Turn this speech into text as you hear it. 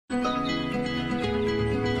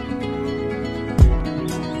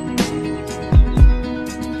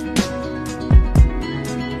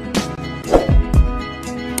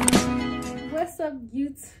up,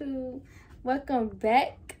 YouTube? Welcome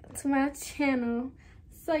back to my channel.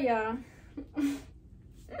 So y'all,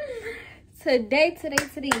 today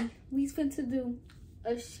we finna do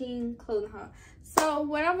a SHEIN clothing haul. So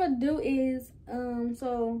what I'm gonna do is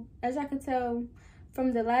so as y'all can tell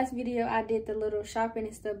from the last video, I did the little shopping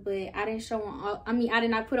and stuff, but I didn't show on all, I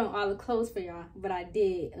did not put on all the clothes for y'all, but I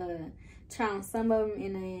did try on some of them,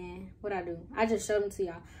 and then what I do, I just showed them to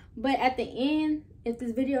y'all. But at the end, if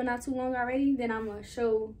this video not too long already, then I'm gonna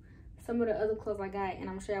show some of the other clothes I got, and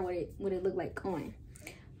I'm gonna show y'all what it looked like on.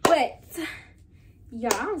 But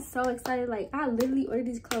y'all, I'm so excited. Like, I literally ordered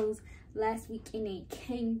these clothes last week and they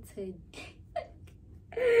came today.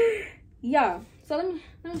 Y'all, so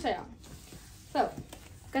let me show y'all. So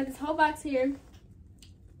got this whole box here.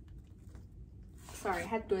 Sorry, I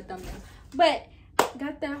had to do a thumbnail, but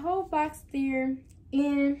got that whole box there,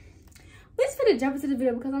 and we just finna jump into the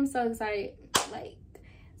video because I'm so excited. Like,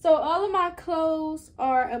 so all of my clothes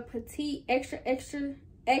are a petite, extra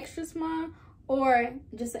small, or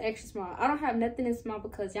just an extra small. I don't have nothing in small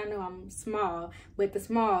because y'all know I'm small, but the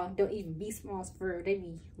small don't even be smalls for real. They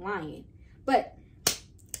be lying. But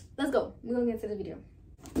let's go. We're gonna get into the video.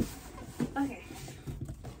 Okay.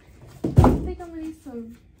 I think I'm gonna need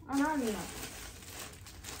some. I don't know.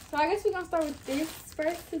 So I guess we're gonna start with this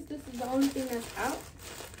first, since this is the only thing that's out.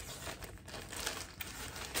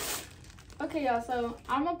 Okay, y'all, so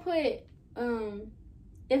I'm gonna put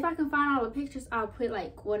if I can find all the pictures, I'll put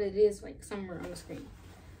like what it is like somewhere on the screen.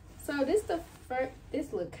 So this the first.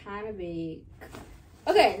 This look kind of big.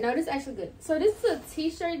 Okay, no, this is actually good. So this is a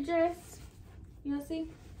t-shirt dress. You know, see,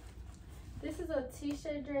 this is a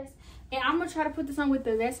t-shirt dress, and I'm gonna try to put this on with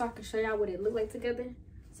the vest so I can show y'all what it look like together.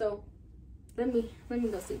 So let me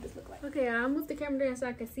go see what this look like. Okay, I'll move the camera down so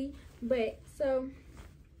I can see. But so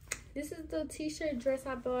this is the t-shirt dress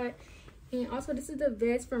I bought, and also this is the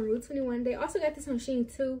vest from Route 21. They also got this on SHEIN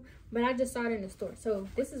too, but I just saw it in the store. So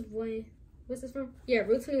this is one. What's this from? Yeah,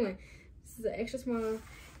 Route 21. This is an extra small,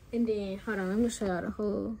 and then hold on, let me show y'all the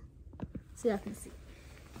whole so y'all can see.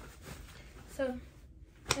 So you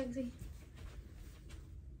can see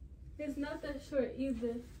it's not that short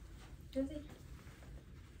either. You see?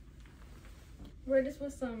 Wear this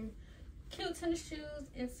with some cute tennis shoes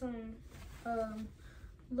and some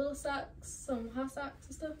little socks, some hot socks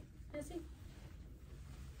and stuff. You see?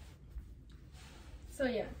 So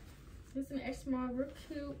yeah, this is an extra small, real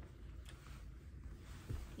cute.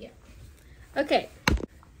 Yeah. Okay.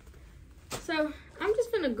 So I'm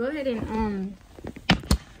just gonna go ahead and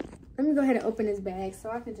let me go ahead and open this bag so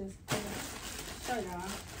I can just show y'all.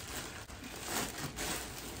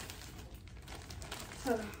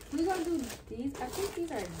 So we're gonna do these. I think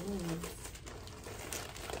these are jeans.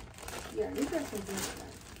 Yeah, these are some jeans.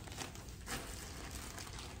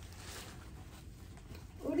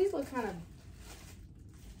 Oh, these look kind of.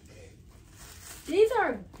 These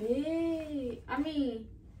are big. I mean,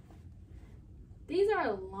 these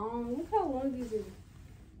are long. Look how long these are.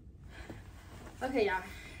 Okay, y'all,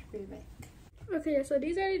 bring it back. Okay, so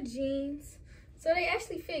these are the jeans. So they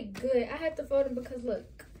actually fit good. I had to fold them because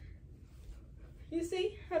look. You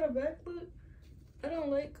see how the back look? I don't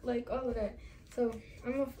like all of that. So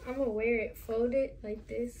I'm gonna wear it folded like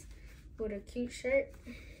this with a cute shirt.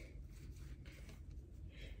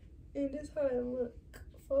 And this is how it look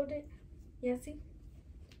folded. Yeah, see?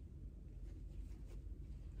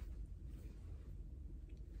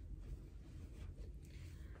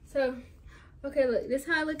 So, okay, look, this is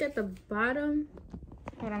how I look at the bottom.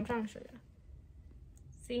 Hold on, I'm trying to show you.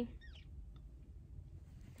 See?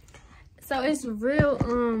 So it's real,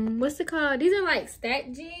 what's it called? These are like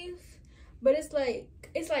stacked jeans, but it's like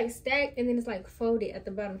stacked and then it's like folded at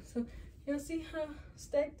the bottom. So y'all see how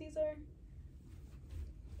stacked these are?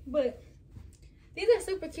 But these are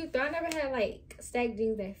super cute though. I never had like stacked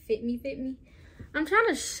jeans that fit me. I'm trying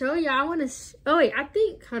to show y'all. I want to, oh wait, I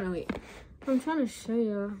think, hold on, wait. I'm trying to show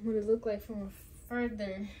y'all what it look like from a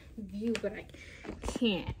further view, but I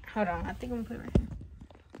can't. Hold on, I think I'm gonna put it right here.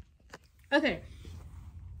 Okay.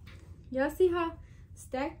 Y'all see how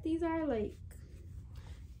stacked these are? Like,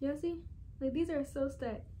 y'all see? Like, these are so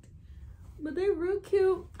stacked. But they're real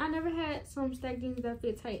cute. I never had some stacked jeans that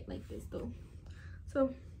fit tight like this, though.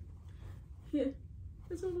 So, yeah.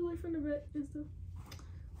 This one look like from the back and stuff.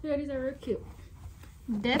 Yeah, these are real cute.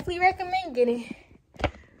 Definitely recommend getting it.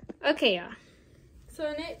 Okay, y'all.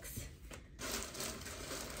 So, next.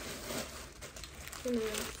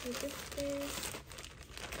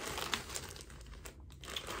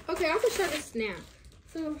 Okay, I'm gonna show this now.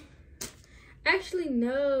 So, actually,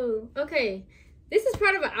 no. Okay, this is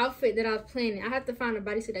part of an outfit that I was planning. I have to find a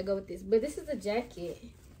bodysuit that go with this. But this is a jacket.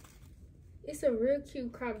 It's a real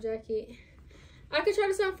cute crop jacket. I could try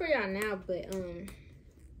this on for y'all now, but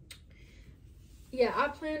yeah, I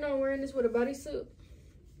planned on wearing this with a bodysuit.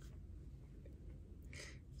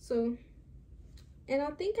 So, and I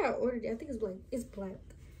think I ordered it. I think it's black. It's black.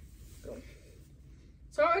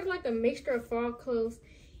 So I ordered like a mixture of fall clothes,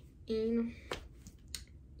 and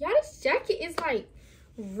y'all, this jacket is like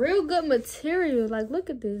real good material. Like, look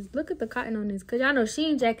at this. Look at the cotton on this. Cause y'all know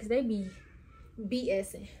SHEIN jackets, they be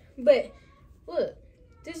BSing. But look,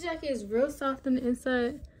 this jacket is real soft on the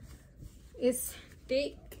inside. It's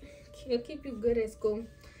thick. It'll keep you good at school.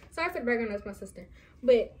 Sorry for the background, that's my sister.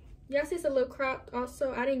 But y'all see it's a little cropped.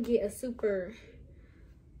 Also, I didn't get a super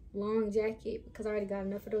long jacket because I already got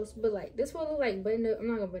enough of those. But like, this one look like button up. I'm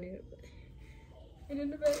not gonna button it up. And in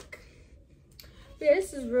the back. But yeah,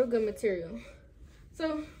 this is real good material.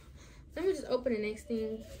 So let me just open the next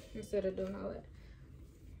thing instead of doing all that.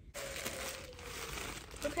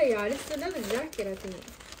 Okay, y'all, this is another jacket, I think.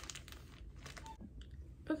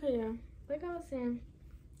 Okay, y'all, like I was saying,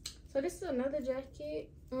 so this is another jacket.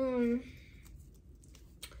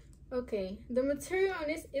 Okay, the material on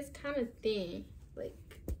this is kind of thin. Like,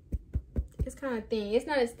 it's kind of thin. It's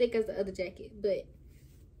not as thick as the other jacket, but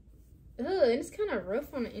and it's kind of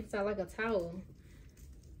rough on the inside, like a towel.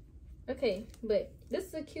 Okay, but this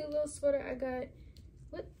is a cute little sweater I got.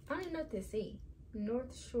 What? I don't even know what to say.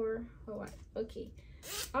 North Shore, Hawaii. Okay.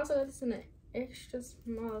 Also got this in an extra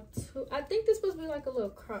small too. I think this supposed to be like a little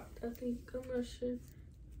cropped. I think, I'm not sure.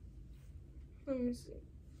 Let me see.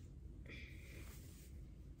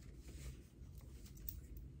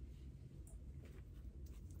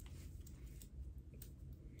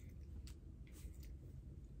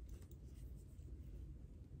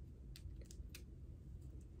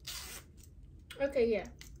 Okay, yeah,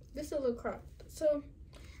 this is a little cropped. So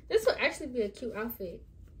this will actually be a cute outfit.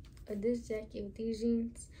 This jacket with these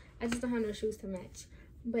jeans. I just don't have no shoes to match.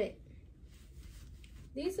 But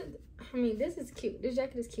these are, I mean, this is cute. This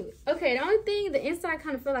jacket is cute. Okay, the only thing, the inside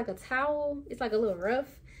kind of feel like a towel. It's like a little rough,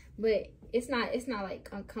 but it's not like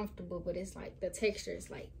uncomfortable, but it's like the texture is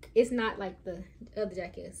like, it's not like the other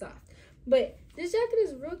jacket is soft. But this jacket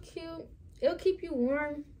is real cute. It'll keep you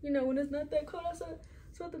warm, you know, when it's not that cold outside.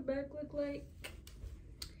 That's what the back look like.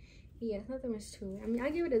 Yeah, it's not that much to it. I mean, I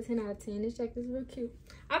give it a 10 out of 10. This jacket is real cute.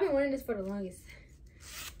 I've been wearing this for the longest.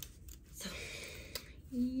 So,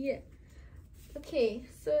 yeah. Okay,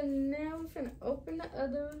 so now we're gonna open the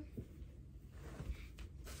other one.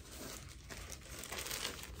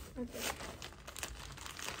 Okay.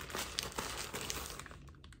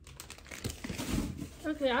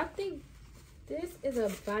 Okay, I think this is a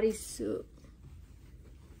bodysuit.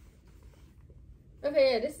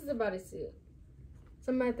 Okay, yeah, this is a bodysuit.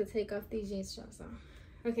 So I'm gonna have to take off these jeans shorts on.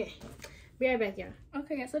 Okay, be right back, y'all.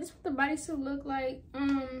 Okay, yeah, so this is what the bodysuit look like.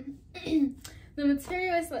 The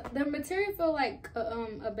material is like, the material feel like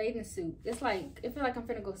a bathing suit. It's like, it feel like I'm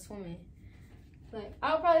finna go swimming. Like,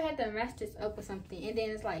 I'll probably have to match this up or something. And then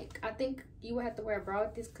it's like, I think you would have to wear a bra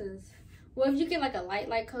with this because, well, if you get like a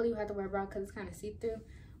light color, you have to wear a bra because it's kind of see-through.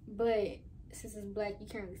 But since it's black, you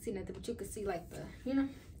can't really see nothing, but you can see like the, you know.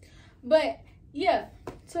 But yeah,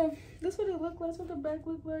 so this is what it look like. That's what the back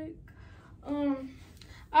look like.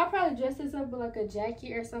 I'll probably dress this up with like a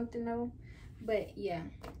jacket or something though. But yeah,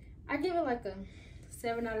 I give it like a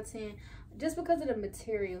 7 out of 10 just because of the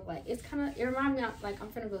material. Like, it's kind of, it reminds me of like I'm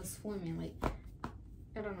finna go swimming. Like,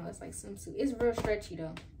 I don't know, it's like swimsuit. It's real stretchy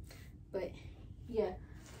though. But yeah,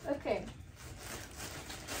 okay.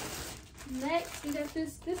 Next, we got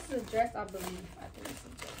this. This is a dress, I believe. I think it's a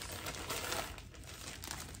dress.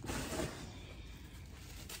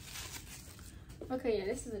 Okay, yeah,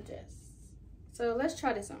 this is a dress. So let's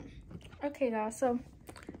try this on. Okay, guys. So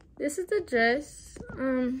this is the dress.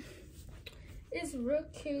 It's real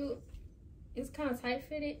cute. It's kind of tight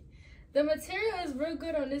fitted. The material is real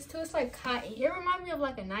good on this too. It's like cotton. It reminds me of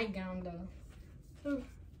like a nightgown though. So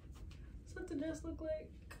that's what the dress look like.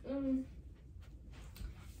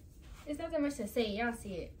 It's not that much to say, y'all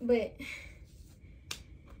see it, but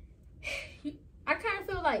I kind of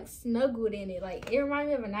feel like snuggled in it. Like, it reminds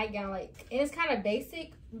me of a nightgown. Like, and it's kind of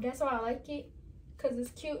basic. That's why I like it, because it's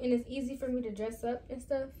cute and it's easy for me to dress up and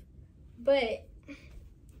stuff. But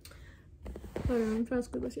hold on, I'm trying to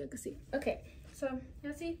squeeze so you can see. Okay, so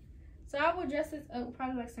y'all see? So I would dress this up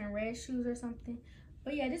probably like some red shoes or something.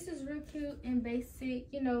 But yeah, this is real cute and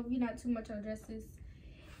basic. You know, you're not too much on dresses.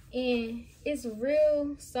 And it's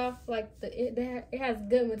real soft, like it has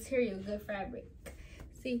good material, good fabric.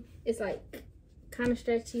 See, it's like kind of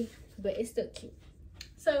stretchy, but it's still cute.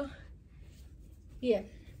 So yeah,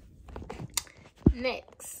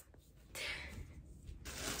 next.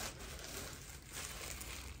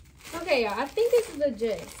 Okay, y'all, I think this is a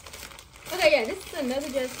dress. Okay, yeah, this is another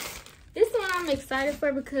dress. This is the one I'm excited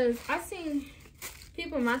for because I've seen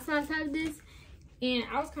people my size have this, and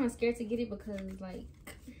I was kind of scared to get it because, like,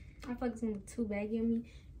 I feel like it's gonna be too baggy on me.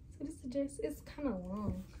 So this dress is kind of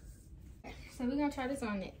long. So we're gonna try this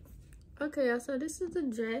on next. Okay, y'all, so this is the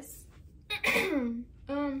dress.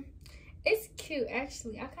 It's cute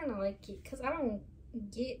actually. I kind of like it because I don't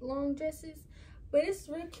get long dresses, but it's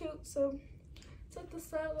real cute. So that's what the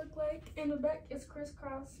side look like, and the back is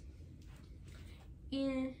crisscross.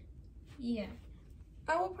 And yeah,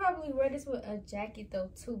 I would probably wear this with a jacket though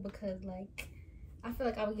too, because like I feel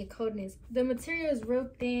like I would get cold in this. The material is real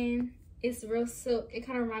thin. It's real silk. It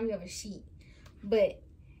kind of reminds me of a sheet, but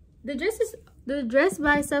the dress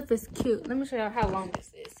by itself is cute. Let me show y'all how long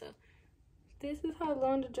this is. So this is how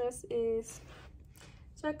long the dress is.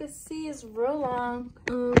 So I can see it's real long.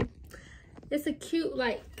 It's a cute,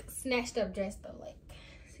 like, snatched up dress though. Like,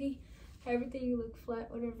 see, everything look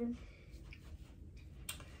flat, whatever.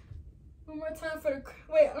 One more time for the,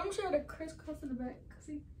 wait, let me show you the crisscross in the back.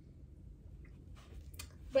 See?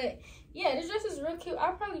 But yeah, this dress is real cute.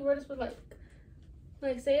 I'll probably wear this with like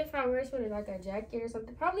say if I wear this with like a jacket or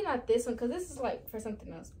something. Probably not this one, because this is like for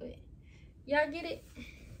something else, but y'all get it.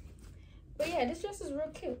 But yeah, this dress is real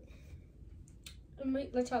cute. I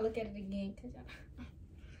might let y'all look at it again, cause y'all,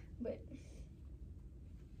 but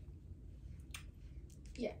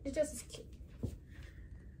yeah, this dress is cute.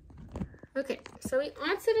 Okay, so we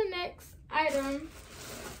on to the next item.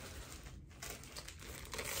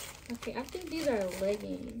 Okay, I think these are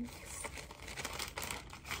leggings.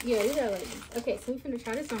 Yeah, these are leggings. Okay, so we're finna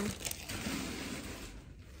try this on.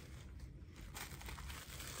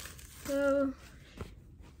 So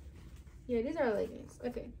yeah, these are leggings.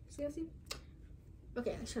 Okay, see?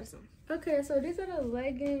 Okay, let's try this on. Okay, so these are the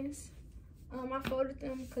leggings. I folded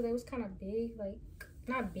them because they was kind of big, like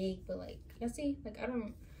not big, but like y'all see, like I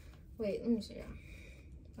don't. Wait, let me show y'all.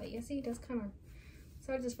 Like y'all see, that's kind of.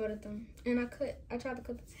 So I just folded them, and I tried to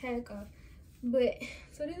cut the tag off, but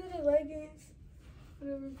so these are the leggings.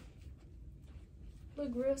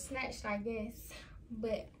 Look real snatched, I guess,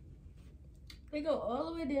 but they go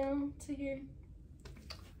all the way down to here.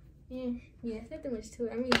 Yeah, it's not that much to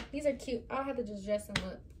it. I mean, these are cute. I'll have to just dress them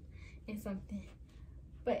up in something,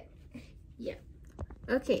 but yeah.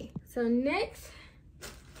 Okay, so next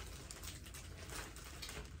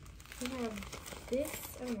we have this.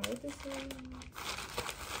 I don't know what this is.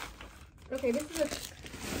 Okay, this is a, I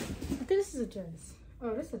think this is a dress.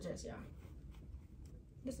 Oh, this is a dress, y'all.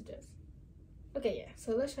 This is a dress. Okay, yeah,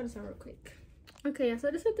 so let's try this on real quick. Okay, yeah, so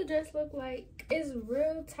this is what the dress look like. It's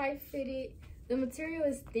real tight fitted. The material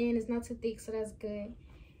is thin, it's not too thick, so that's good.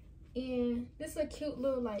 And this is a cute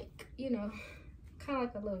little, like, you know, kind of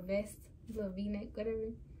like a little vest, little v-neck,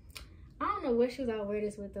 whatever. I don't know what shoes I'll wear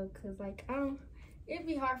this with though, cause like it'd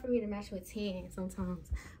be hard for me to match with tan sometimes.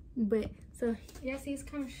 But so yeah, see, it's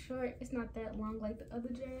kind of short. It's not that long like the other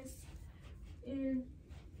dress. And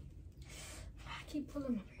I keep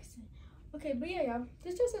pulling my person. Okay, but yeah, y'all,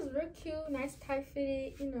 this dress is real cute, nice tight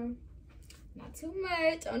fitted, you know, not too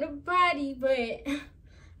much on the body, but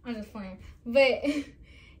I'm just playing. But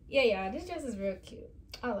yeah, y'all, this dress is real cute.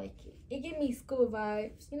 I like it. It gives me school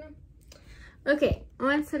vibes, you know. Okay,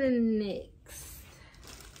 on to the next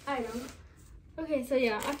item. Okay, so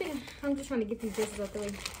yeah, I think I'm just trying to get these dresses out the way.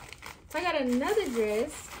 So I got another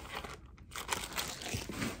dress.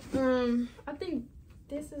 I think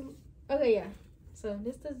this is, okay, yeah. So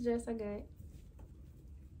this is the dress I got.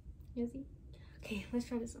 You see? Okay, let's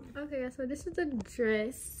try this on. Okay, so this is the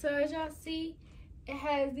dress. So as y'all see, it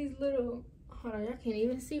has these little, hold on, y'all can't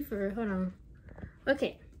even see for it. Hold on.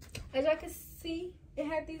 Okay, as y'all can see, it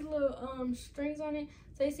had these little strings on it.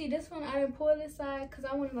 So you see this one, I didn't pull this side because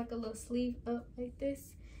I wanted like a little sleeve up like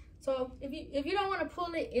this. So if you don't want to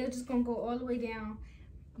pull it, it's just gonna go all the way down.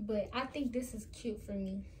 But I think this is cute for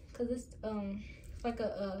me because it's like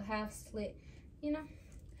a half slit, you know.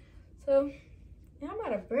 So yeah, I'm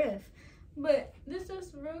out of breath. But this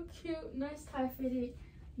is real cute, nice tight fitted,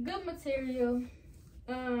 good material.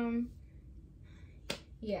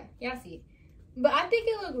 Yeah, y'all see it. But I think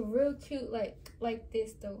it look real cute like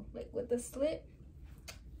this though, like with the slit.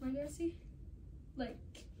 Like y'all see, like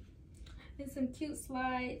and some cute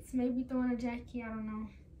slides. Maybe throwing a jacket, I don't know.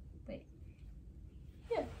 But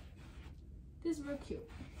yeah, this is real cute.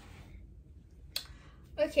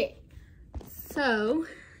 Okay, so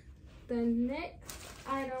the next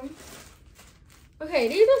item. Okay,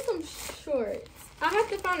 these are some shorts. I have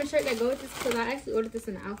to find a shirt that goes with this because I actually ordered this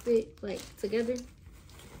in an outfit, like together.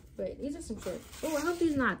 But these are some shorts. Oh, I hope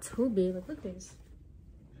these not too big. Like, look at this.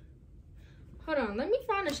 Hold on, let me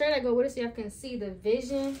find a shirt that go with it so y'all can see the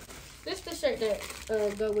vision. this is the shirt that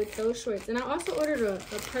go with those shorts. And I also ordered a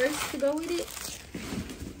purse to go with it.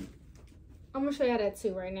 I'm gonna show y'all that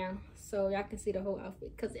too right now, so y'all can see the whole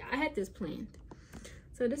outfit, because I had this planned.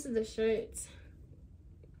 So this is the shirts.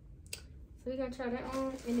 So we're gonna try that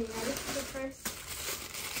on, and then this is the purse.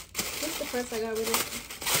 This is the purse I got with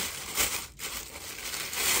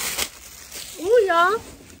it. Ooh, y'all,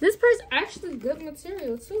 this purse actually good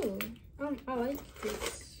material too. I like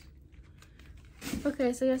this.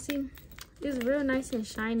 Okay, so y'all see, it's real nice and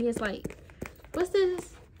shiny. It's like, what's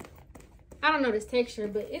this? I don't know this texture,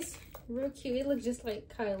 but it's real cute. It looks just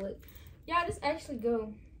like how it look. Y'all, this actually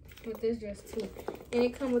go with this dress too, and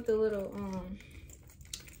it come with a little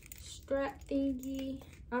strap thingy.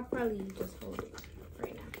 I'll probably just hold it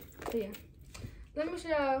right now. So yeah, let me show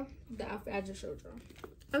y'all the outfit I just showed y'all.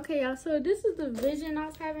 Okay, y'all, so this is the vision I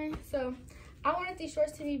was having. So I wanted these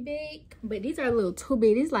shorts to be big, but these are a little too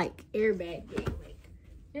big. These like airbag big, like,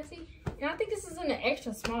 you see? And I think this is in an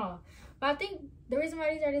extra small, but I think the reason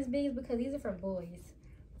why these are this big is because these are for boys.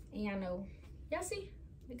 And y'all know, y'all see?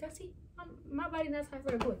 Like, y'all see? My body not tight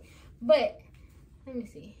for a boy. But let me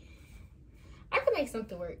see. I could make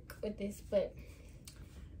something work with this, but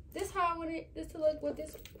this is how I wanted this to look with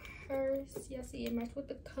this purse. Y'all see it matched with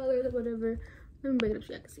the colors or whatever. Let me break it up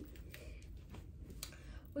so y'all can see.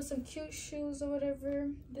 With some cute shoes or whatever.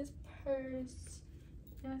 This purse.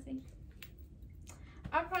 Y'all see?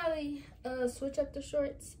 I'll probably switch up the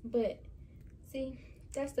shorts, but see,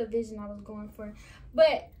 that's the vision I was going for.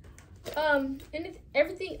 But and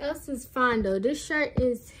everything else is fine though. This shirt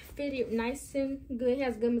is fitted nice and good. It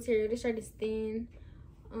has good material. This shirt is thin.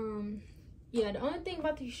 Yeah, the only thing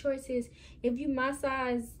about these shorts is if you my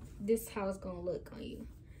size, this is how it's gonna look on you.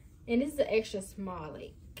 And this is an extra small,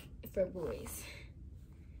 like, for boys.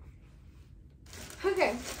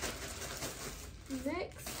 Okay,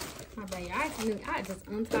 next, my bad, I just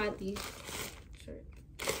untied these shirts.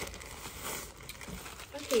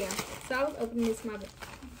 Okay, yeah, so I was opening this, my bad.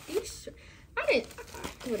 These shirts,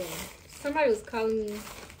 whatever. Somebody was calling me,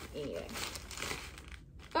 anyway.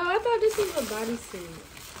 Oh, I thought this was a bodysuit.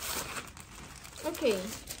 Okay,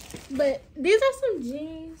 but these are some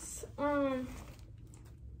jeans.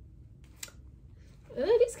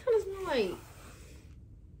 These kind of smell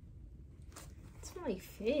like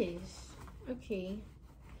fish. Okay,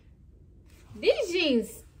 these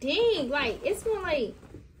jeans stink. Like, it smells like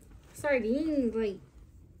sardines. Like,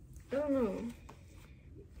 I don't know.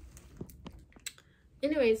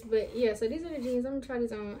 Anyways, but yeah, so these are the jeans. I'm gonna try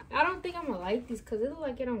these on. I don't think I'm gonna like these because it looks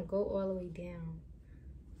like it don't go all the way down.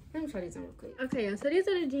 Let me try these on real quick. Okay, so these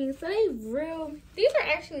are the jeans. So these are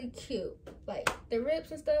actually cute. Like, the rips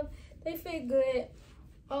and stuff, they fit good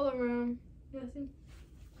all around. You see?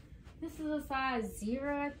 This is a size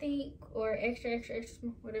 0, I think, or extra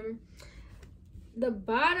small, whatever. The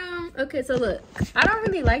bottom, okay, so look, I don't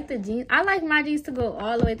really like the jeans. I like my jeans to go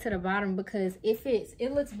all the way to the bottom because it fits.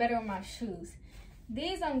 It looks better on my shoes.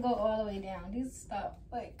 These don't go all the way down. These stop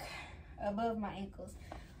like above my ankles,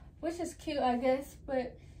 which is cute, I guess,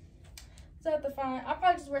 but it's have to find. I'll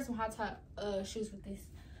probably just wear some high top shoes with this.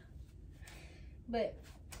 But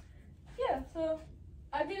yeah, so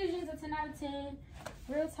I give the jeans a 10 out of 10.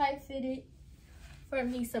 Real tight fitted for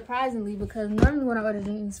me, surprisingly, because normally when I order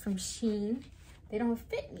jeans from SHEIN, they don't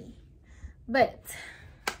fit me. But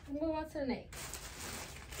we'll move on to the next.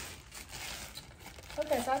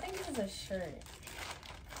 Okay, so I think this is a shirt.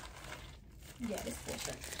 Yeah, this is a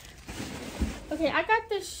shirt. Okay, I got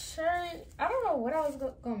this shirt. I don't know what I was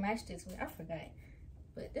gonna match this with. I forgot.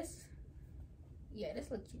 But this, yeah, this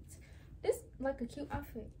look cute. This like a cute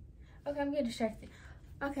outfit. Okay, I'm getting distracted.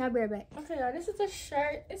 Okay, I'll be right back. Okay, y'all, this is a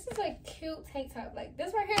shirt. This is a cute tank top. Like,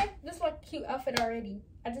 this right here, this is like a cute outfit already.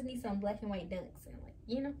 I just need some black and white dunks and, like,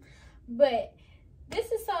 you know. But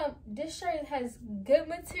this shirt has good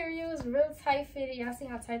materials, real tight fitted. Y'all see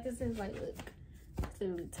how tight this is? Like, look, it's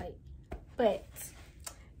really tight. But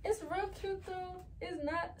it's real cute though. It's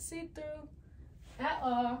not see-through at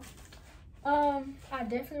all. I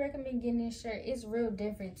definitely recommend getting this shirt. It's real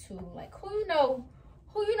different too. Like, who you know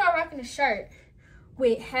rocking a shirt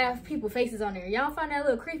with half people faces on there? Y'all find that a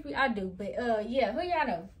little creepy? I do. But yeah, who y'all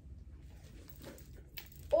know?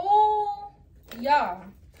 Oh, y'all,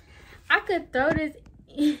 I could throw this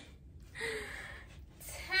in.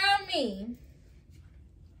 Tell me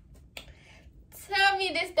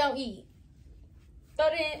this don't eat. Throw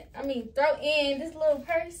in this little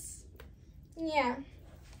purse. Yeah.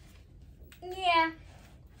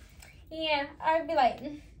 I'd be like,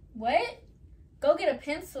 what? Go get a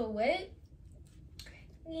pencil. What?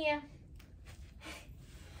 Yeah.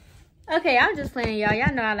 Okay, I'm just playing, y'all.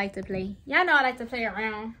 Y'all know I like to play. Y'all know I like to play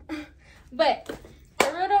around. But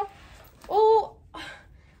for real though,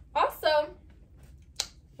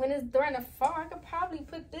 probably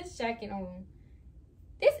put this jacket on.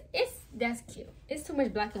 That's cute. It's too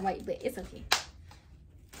much black and white, but it's okay.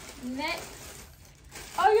 Next.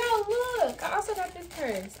 Oh, y'all, look. I also got this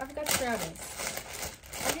purse. I forgot to grab this.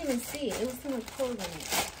 I didn't even see it. It was too much clothes on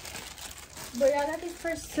it. But y'all got this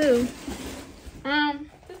purse too.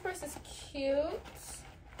 This purse is cute.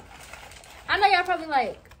 I know y'all probably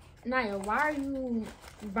like, Naya, why are you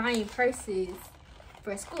buying purses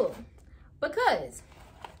for school? Because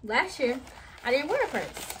last year I didn't wear a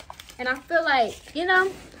purse. And I feel like, you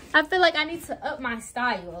know, I feel like I need to up my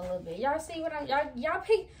style a little bit. Y'all see what I'm, y'all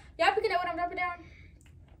picking up what I'm dropping down?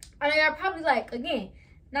 I know y'all probably like, again,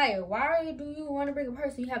 Naya, why do you want to bring a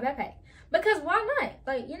purse when you have a backpack? Because why not?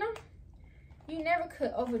 Like, you know, you never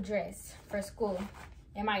could overdress for school,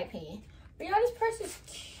 in my opinion. But y'all, this purse is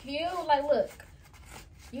cute. Like, look,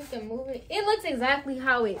 you can move it. It looks exactly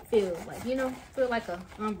how it feels. Like, you know, feel like a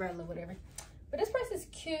umbrella or whatever. But this purse is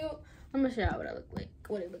cute. I'm gonna show y'all what I look like,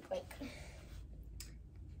 what it looks like.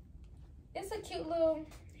 It's a cute little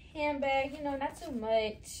handbag, you know, not too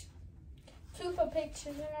much. Cute for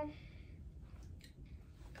pictures, you know.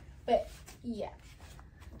 But yeah.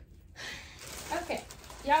 Okay,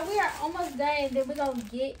 y'all, we are almost done, and then we're gonna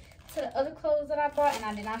get to the other clothes that I bought, and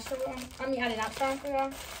I did not show them. I did not show them for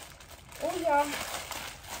y'all. Oh, y'all.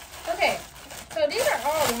 Okay, so these are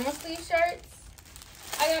all long sleeve shirts.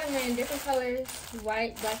 I got them in different colors,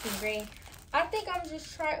 white, black, and gray. I think I'm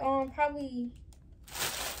just try on probably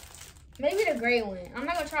maybe the gray one. I'm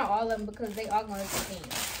not gonna try all of them because they all gonna look the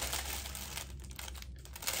same.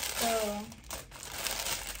 So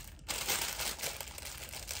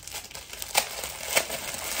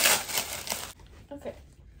okay,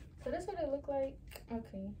 so this is what it look like.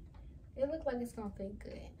 Okay, it look like it's gonna fit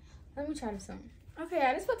good. Let me try this on.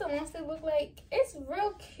 Okay, this is what the long sleeve look like. It's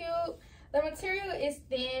real cute. The material is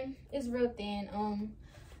thin. It's real thin.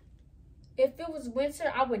 If it was winter,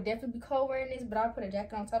 I would definitely be cold wearing this, but I'll put a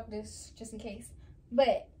jacket on top of this just in case.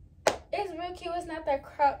 But it's real cute. It's not that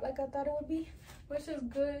cropped like I thought it would be, which is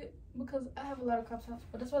good because I have a lot of crop tops.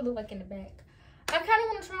 But that's what it look like in the back. I kind of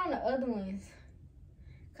want to try on the other ones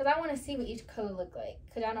because I want to see what each color look like.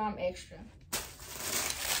 Because y'all know I'm extra.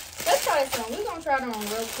 Let's try this on. We're gonna try it on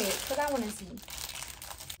real quick because I want to see.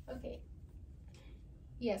 Okay.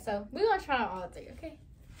 Yeah, so we're gonna try all three, okay?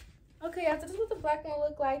 Okay, y'all, so this is what the black one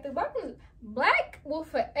look like. The black will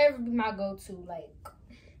forever be my go-to. Like,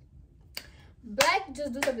 black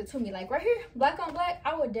just do something to me. Like, right here, black on black,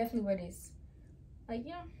 I would definitely wear this. Like,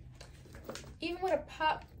 you know, even with a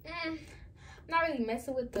pop, I'm not really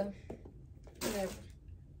messing with the whatever.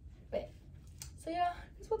 But, so yeah,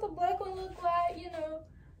 this is what the black one look like, you know,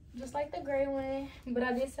 just like the gray one. But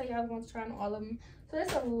I did say y'all want to try on all of them. So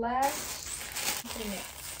that's the last thing.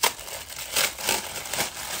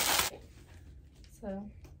 So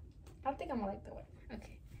I think I'm gonna like the white.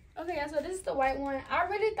 Okay, yeah, so this is the white one. I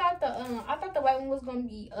really thought the white one was gonna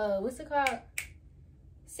be what's it called,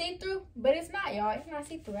 see-through, but it's not, y'all. It's not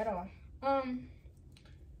see-through at all.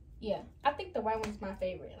 Yeah, I think the white one's my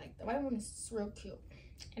favorite. Like, the white one is real cute,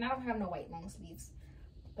 and I don't have no white long sleeves,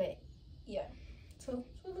 but yeah. So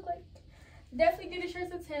what it look like. Definitely give the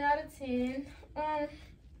shirts a 10 out of 10.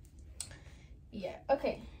 Yeah,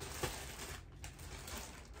 okay.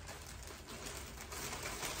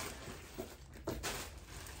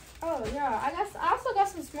 Oh yeah, I also got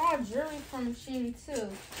some small jewelry from SHEIN too.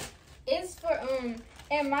 It's for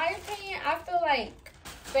in my opinion, I feel like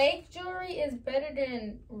fake jewelry is better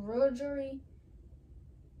than real jewelry.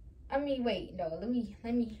 I mean, wait, no, let me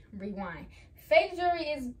rewind. Fake jewelry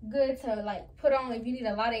is good to like put on if you need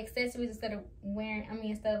a lot of accessories instead of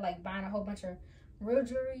instead of like buying a whole bunch of real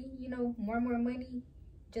jewelry, you know, more and money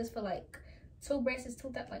just for like 2 bracelets,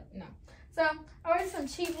 no. So I ordered some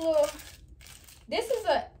cheap little, this is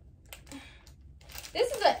an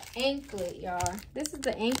anklet, y'all. This is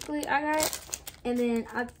the anklet I got. And then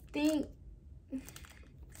I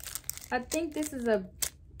think this is a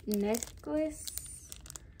necklace.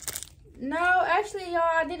 No, actually, y'all,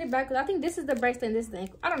 I did it backwards. I think this is the bracelet and this is the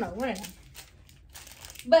anklet. I don't know, one of them.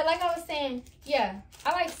 But like I was saying, yeah,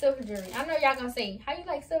 I like silver jewelry. I know y'all gonna say, how you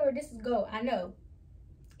like silver? This is gold. I know.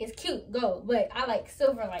 It's cute, gold. But I like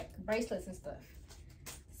silver, like bracelets and stuff.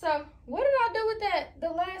 So, what did I do with that, the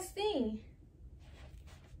last thing?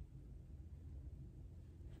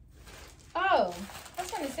 Oh, I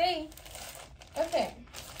was gonna say. Okay.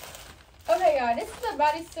 Okay, y'all, this is the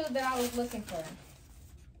bodysuit that I was looking for.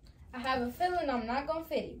 I have a feeling I'm not gonna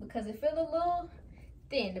fit it because it feels a little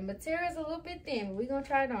thin. The material is a little bit thin, but we're gonna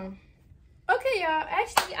try it on. Okay, y'all,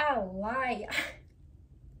 actually, I lied.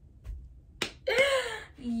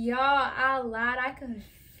 Y'all, I lied. I could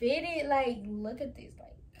fit it. Like, look at this.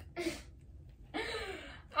 Like,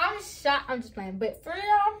 I'm shocked. I'm just playing. But for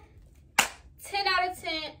real, 10 out of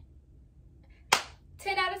 10.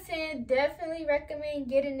 10 out of 10. Definitely recommend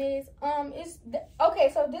getting this. Okay,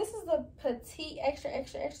 so this is the petite extra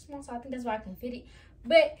small, so I think that's why I can fit it.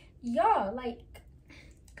 But y'all, like,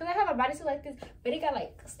 cause I have a bodysuit like this, but it got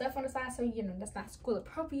like stuff on the side, so you know that's not school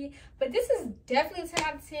appropriate. But this is definitely 10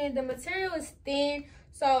 out of 10. The material is thin,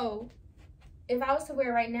 so if I was to wear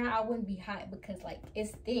it right now, I wouldn't be hot because like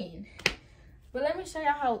it's thin. But let me show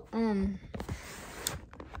y'all how trying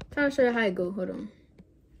to show you how it go. Hold on.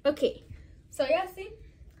 Okay, so y'all see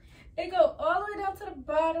it go all the way down to the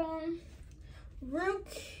bottom. Real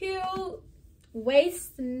cute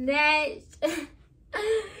waist snatch.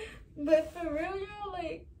 But for real, y'all,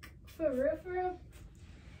 like for real,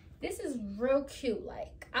 this is real cute.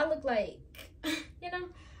 Like I look like you know.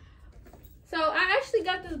 So I actually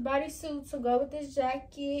got this bodysuit to go with this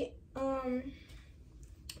jacket.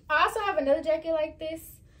 I also have another jacket like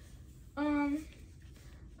this. I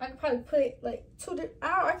could probably put like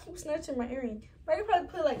I keep snatching my earring. But I could probably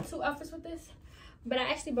put like 2 outfits with this. But I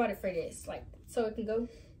actually bought it for this, like so it can go.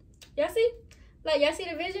 Y'all see? Like y'all see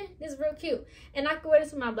the vision? This is real cute. And I could wear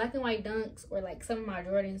this with my black and white dunks or like some of my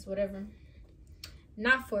Jordans, whatever.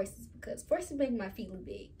 Not forces, because forces make my feet look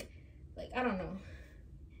big. Like I don't know.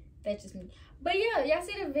 That's just me. But yeah, y'all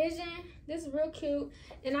see the vision? This is real cute.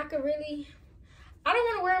 And I could really, I don't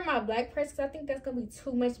want to wear my black press because I think that's going to be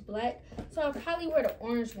too much black. So I'll probably wear the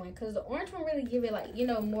orange one because the orange one really give it like, you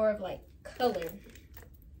know, more of like color.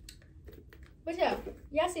 But yeah,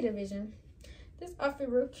 y'all see the vision. This outfit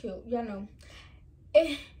real cute. Y'all know.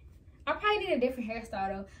 I probably need a different hairstyle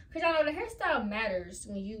though. Because y'all know the hairstyle matters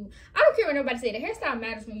when you, I don't care what nobody say. The hairstyle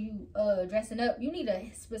matters when you dressing up. You need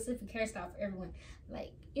a specific hairstyle for everyone.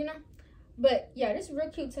 Like, you know. But yeah, this is real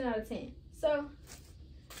cute, 10 out of 10. So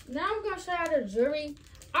now I'm gonna show y'all the jewelry.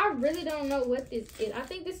 I really don't know what this is. I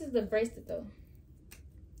think this is the bracelet though.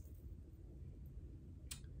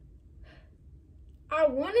 I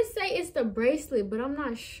want to say it's the bracelet, but I'm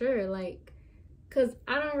not sure. Like, cause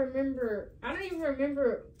I don't even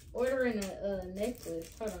remember ordering a necklace.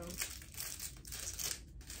 Hold on.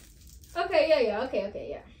 Okay, yeah. Okay,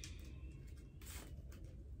 yeah.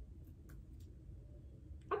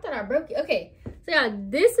 I thought I broke it. Okay, so yeah,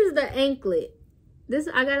 this is the anklet.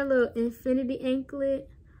 I got a little infinity anklet.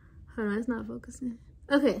 Hold on, it's not focusing.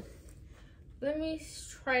 Okay, let me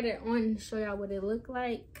try that on and show y'all what it look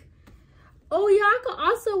like. Oh yeah, I could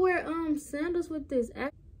also wear sandals with this.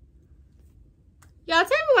 Y'all tell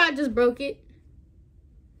me why I just broke it.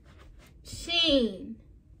 SHEIN,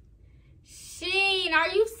 are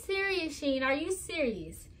you serious? SHEIN, are you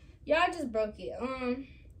serious? Y'all just broke it.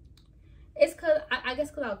 It's cause I guess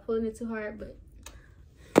cause I was pulling it too hard, but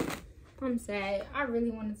I'm sad. I really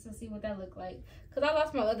wanted to see what that looked like cause I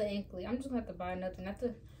lost my other anklet. I'm just gonna have to buy nothing, not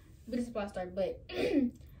to be the supply store, but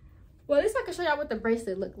well, at least I can show y'all what the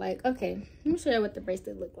bracelet looked like. Okay, let me show y'all what the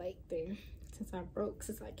bracelet looked like then, since I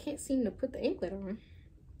can't seem to put the anklet on.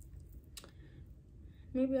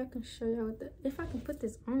 Maybe I can show y'all if I can put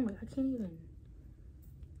this on. Like I can't even.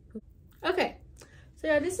 Okay, so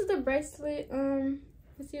yeah, this is the bracelet.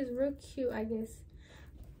 This is real cute, I guess.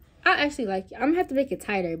 I actually like it. I'm gonna have to make it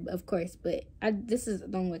tighter, of course, but this is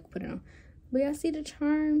the only way I can put it on. But y'all see the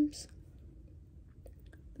charms?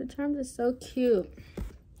 The charms are so cute.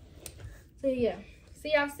 So yeah,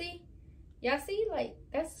 y'all see? Y'all see? Like,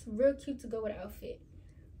 that's real cute to go with the outfit.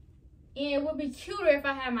 And it would be cuter if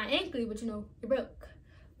I had my anklet, but you know, it broke.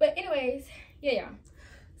 But anyways, yeah, y'all.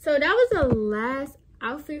 So that was the last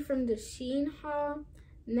outfit from the SHEIN haul.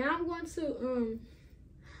 Now I'm going to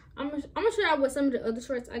I'm gonna show y'all what some of the other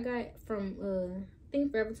shorts I got from I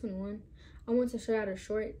think Forever 21. I want to show y'all the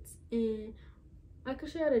shorts, and I can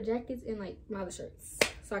show y'all the jackets and like my other shirts,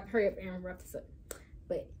 so I can hurry up and wrap this up.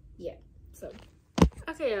 But yeah, so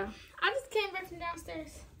okay, y'all, I just came back from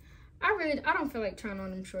downstairs. I don't feel like trying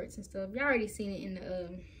on them shorts and stuff. Y'all already seen it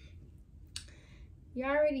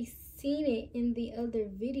in the other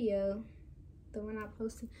video, the one I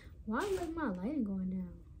posted. Why is my lighting going down?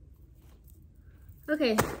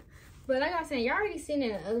 Okay, but like I was saying, y'all already seen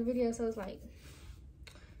it in the other video, so it's like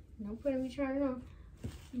no point in me trying it on.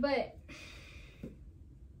 But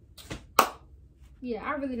yeah,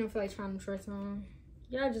 I really don't feel like trying them shorts on.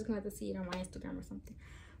 Y'all just gonna have to see it on my Instagram or something.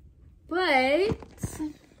 But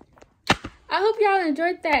I hope y'all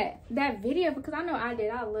enjoyed that video, because I know I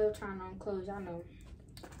did. I love trying on clothes. Y'all know.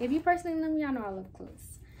 If you personally know me, y'all know I love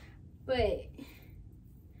clothes. But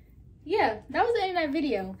yeah, that was the end of that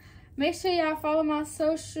video. Make sure y'all follow my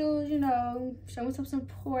socials, you know, show me some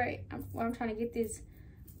support. I'm trying to get this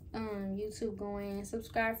YouTube going.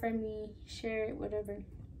 Subscribe for me, share it, whatever.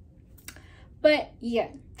 But yeah,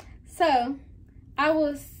 so I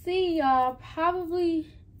will see y'all probably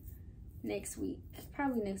next week.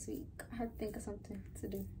 I have to think of something to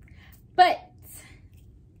do. But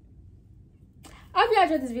I hope y'all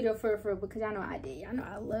enjoyed this video for real, because y'all know I did. Y'all know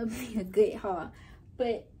I love me a good haul.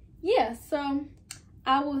 But yeah, so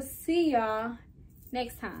I will see y'all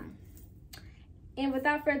next time. And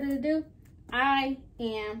without further ado, I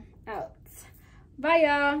am out.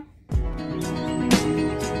 Bye,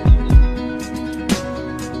 y'all.